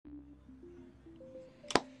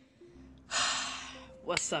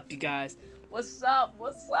What's up, you guys? What's up?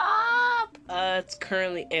 It's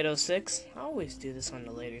currently 8:06. I always do this on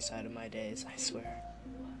the later side of my days, I swear.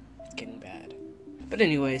 It's getting bad. But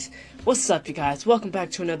anyways, what's up, you guys? Welcome back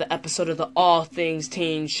to another episode of the All Things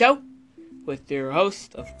Teen Show. With your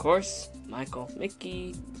host, of course, Michael,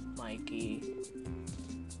 Mickey, Mikey,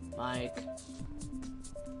 Mike,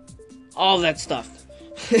 all that stuff.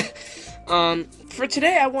 For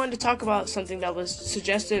today, I wanted to talk about something that was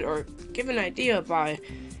suggested or given an idea by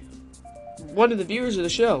one of the viewers of the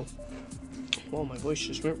show. Well, my voice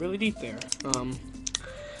just went really deep there.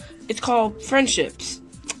 It's called friendships.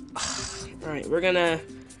 Alright,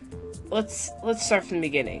 let's start from the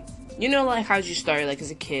beginning. You know, like, how'd you start, like,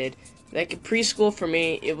 as a kid? Like, in preschool, for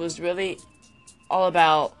me, it was really all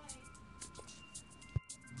about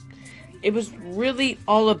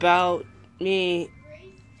me,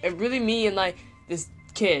 and, like, this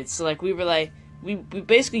kid. So, like, we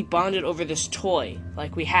basically bonded over this toy,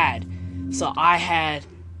 like, we had. So, I had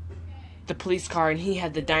the police car, and he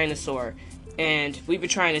had the dinosaur, and we were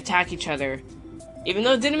trying to attack each other, even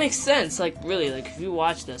though it didn't make sense. Like, really, like, if you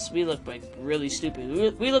watch this, we look, like, really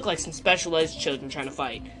stupid. We look like some specialized children trying to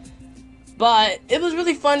fight. But it was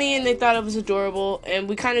really funny, and they thought it was adorable, and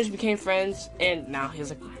we kind of just became friends, and now he's,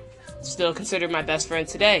 like, still considered my best friend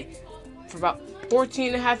today. For about 14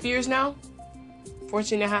 and a half years now.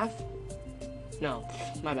 14 and a half? No,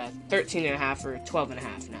 my bad. 13 and a half or 12 and a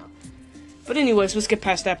half now. But anyways, let's get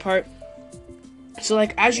past that part. So,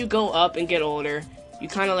 like, as you go up and get older, you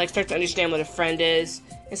kind of, like, start to understand what a friend is.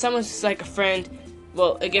 And someone's, like, a friend,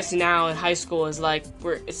 well, I guess now in high school is, like,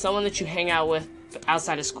 it's someone that you hang out with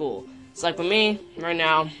outside of school. It's like with me, right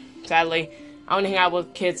now, sadly, I want to hang out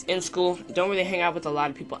with kids in school. I don't really hang out with a lot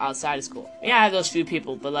of people outside of school. Yeah, I have those few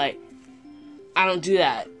people, but, like, I don't do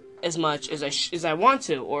that as much as I want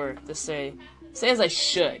to, or to say as I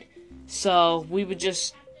should. So we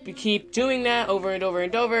keep doing that over and over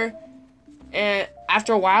and over. And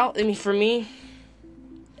after a while, I mean, for me,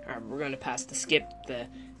 alright, we're going to skip the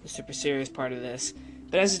super serious part of this.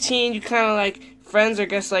 But as a teen, you kind of, like, friends are, I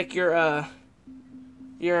guess, like, they're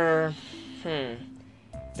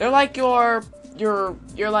like your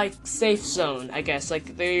like safe zone, I guess.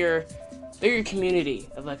 Like, they're your community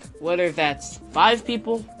of, like, whether that's 5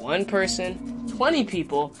 people, 1 person, 20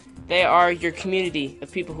 people, they are your community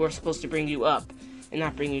of people who are supposed to bring you up and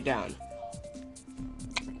not bring you down.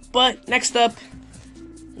 But next up,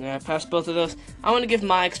 past both of those, I want to give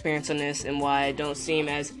my experience on this and why I don't seem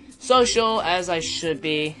as social as I should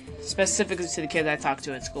be, specifically to the kids I talk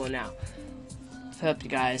to at school now. To help you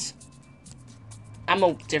guys, I'm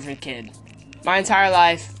a different kid. My entire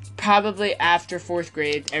life, probably after 4th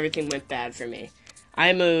grade, everything went bad for me.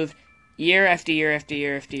 I moved year after year after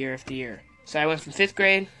year after year after year. So I went from 5th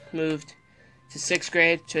grade, moved to 6th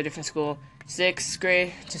grade to a different school, 6th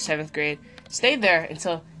grade to 7th grade, stayed there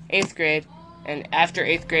until 8th grade, and after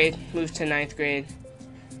 8th grade, moved to 9th grade.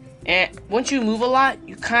 And once you move a lot,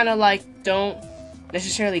 you kind of, like, don't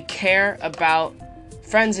necessarily care about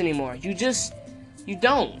friends anymore. You don't.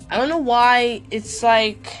 I don't know why. It's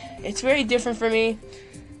like, it's very different for me,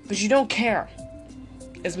 but you don't care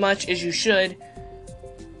as much as you should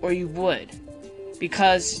or you would,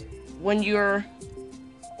 because when you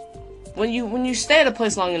stay at a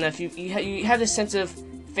place long enough, you have this sense of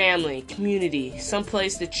family, community,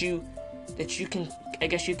 someplace that you can, I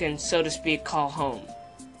guess you can, so to speak, call home.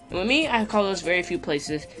 And with me, I call those very few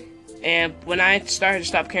places. And when I started to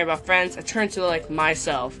stop caring about friends, I turned to, like,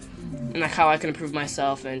 myself and, like, how I can improve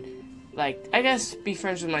myself and, like, I guess be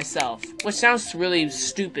friends with myself, which sounds really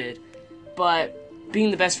stupid, but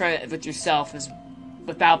being the best friend with yourself is,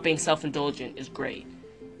 without being self-indulgent, is great.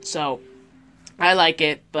 So I like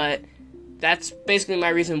it, but that's basically my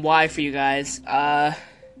reason why for you guys. Gosh,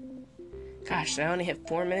 I only hit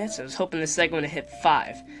 4 minutes. I was hoping this segment would hit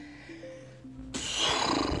 5.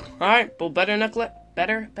 Alright, well, better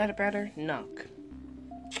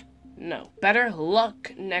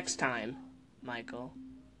luck next time, Michael.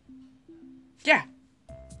 Yeah.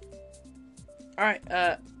 Alright,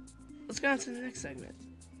 let's go on to the next segment.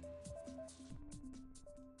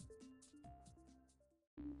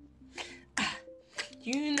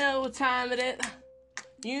 You know what time it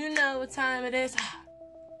is.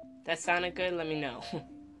 That sounded good? Let me know.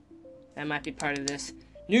 That might be part of this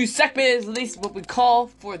new segment, is at least what we call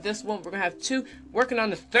for this one. We're going to have 2 working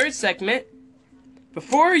on the 3rd segment.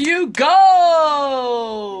 Before You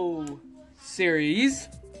Go series.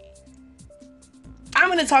 I'm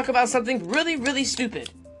going to talk about something really, really stupid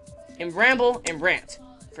and ramble and rant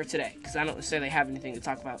for today, because I don't necessarily have anything to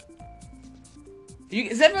talk about.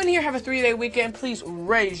 Does everyone here have a 3-day weekend? Please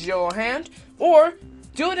raise your hand. Or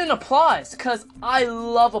do it in applause, because I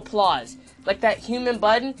love applause. Like that human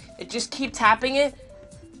button, just keep tapping it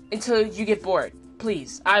until you get bored.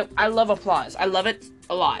 Please. I love applause. I love it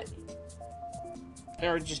a lot.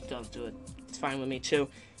 Or just don't do it. It's fine with me too.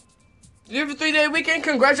 You have a 3-day weekend,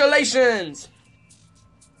 congratulations!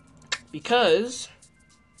 Because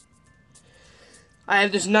I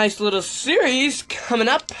have this nice little series coming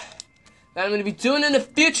up that I'm going to be doing in the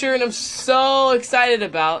future, and I'm so excited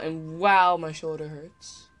about. And wow, my shoulder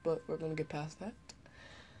hurts. But we're going to get past that.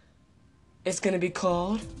 It's going to be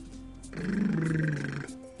called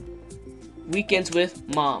Weekends with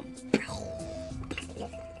Mom.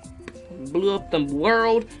 Blew up the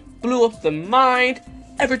world, blew up the mind,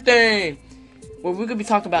 everything. Where we're going to be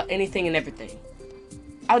talking about anything and everything.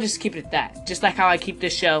 I'll just keep it at that. Just like how I keep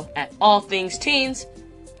this show at all things teens,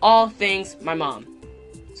 all things my mom.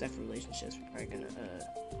 Except for relationships, we're probably gonna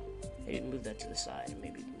maybe move that to the side and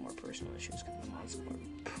maybe more personal issues because my mom's a more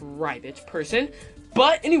private person.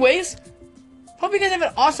 But anyways, hope you guys have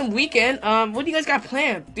an awesome weekend. What do you guys got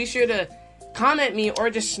planned? Be sure to comment me or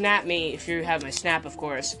just snap me if you have my snap, of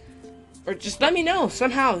course. Or just let me know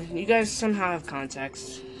somehow. You guys somehow have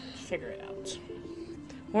contacts. Figure it out.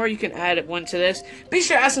 Or you can add one to this. Be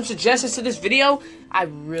sure to add some suggestions to this video. I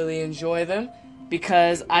really enjoy them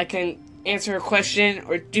because I can answer a question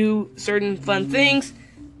or do certain fun things.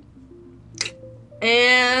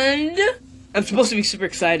 And I'm supposed to be super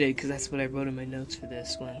excited because that's what I wrote in my notes for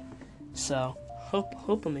this one. So,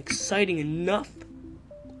 hope I'm exciting enough.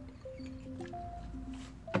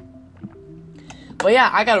 But yeah,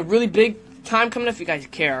 I got a really big time coming up if you guys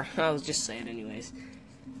care. I'll just say it anyways.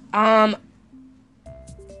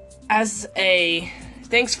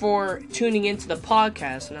 Thanks for tuning into the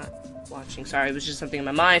podcast, not watching, sorry, it was just something in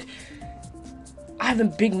my mind. I have a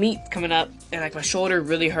big meet coming up, and like my shoulder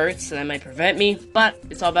really hurts, so that might prevent me, but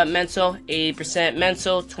it's all about mental, 80%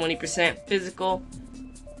 mental, 20% physical.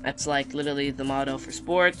 That's like literally the motto for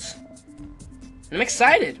sports. And I'm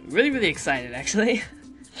excited, really excited actually.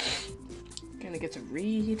 Gonna get to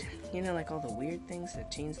read, like all the weird things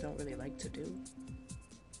that teens don't really like to do.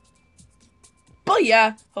 But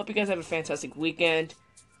yeah, hope you guys have a fantastic weekend.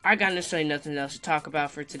 I got necessarily nothing else to talk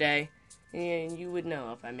about for today. And you would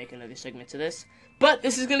know if I make another segment to this. But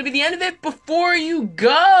this is going to be the end of it before you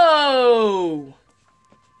go.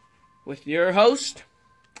 With your host.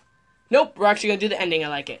 Nope, we're actually going to do the ending. I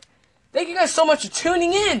like it. Thank you guys so much for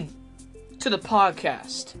tuning in to the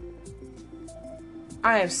podcast.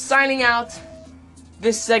 I am signing out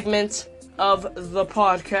this segment of the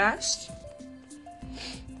podcast.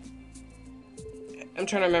 I'm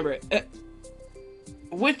trying to remember it.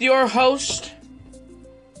 With your host,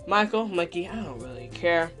 Mikey, I don't really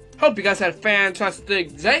care. Hope you guys had a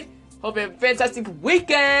fantastic day. Hope you have a fantastic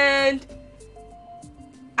weekend.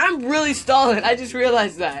 I'm really stalling. I just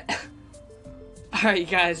realized that. Alright, you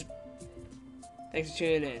guys. Thanks for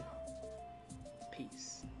tuning in.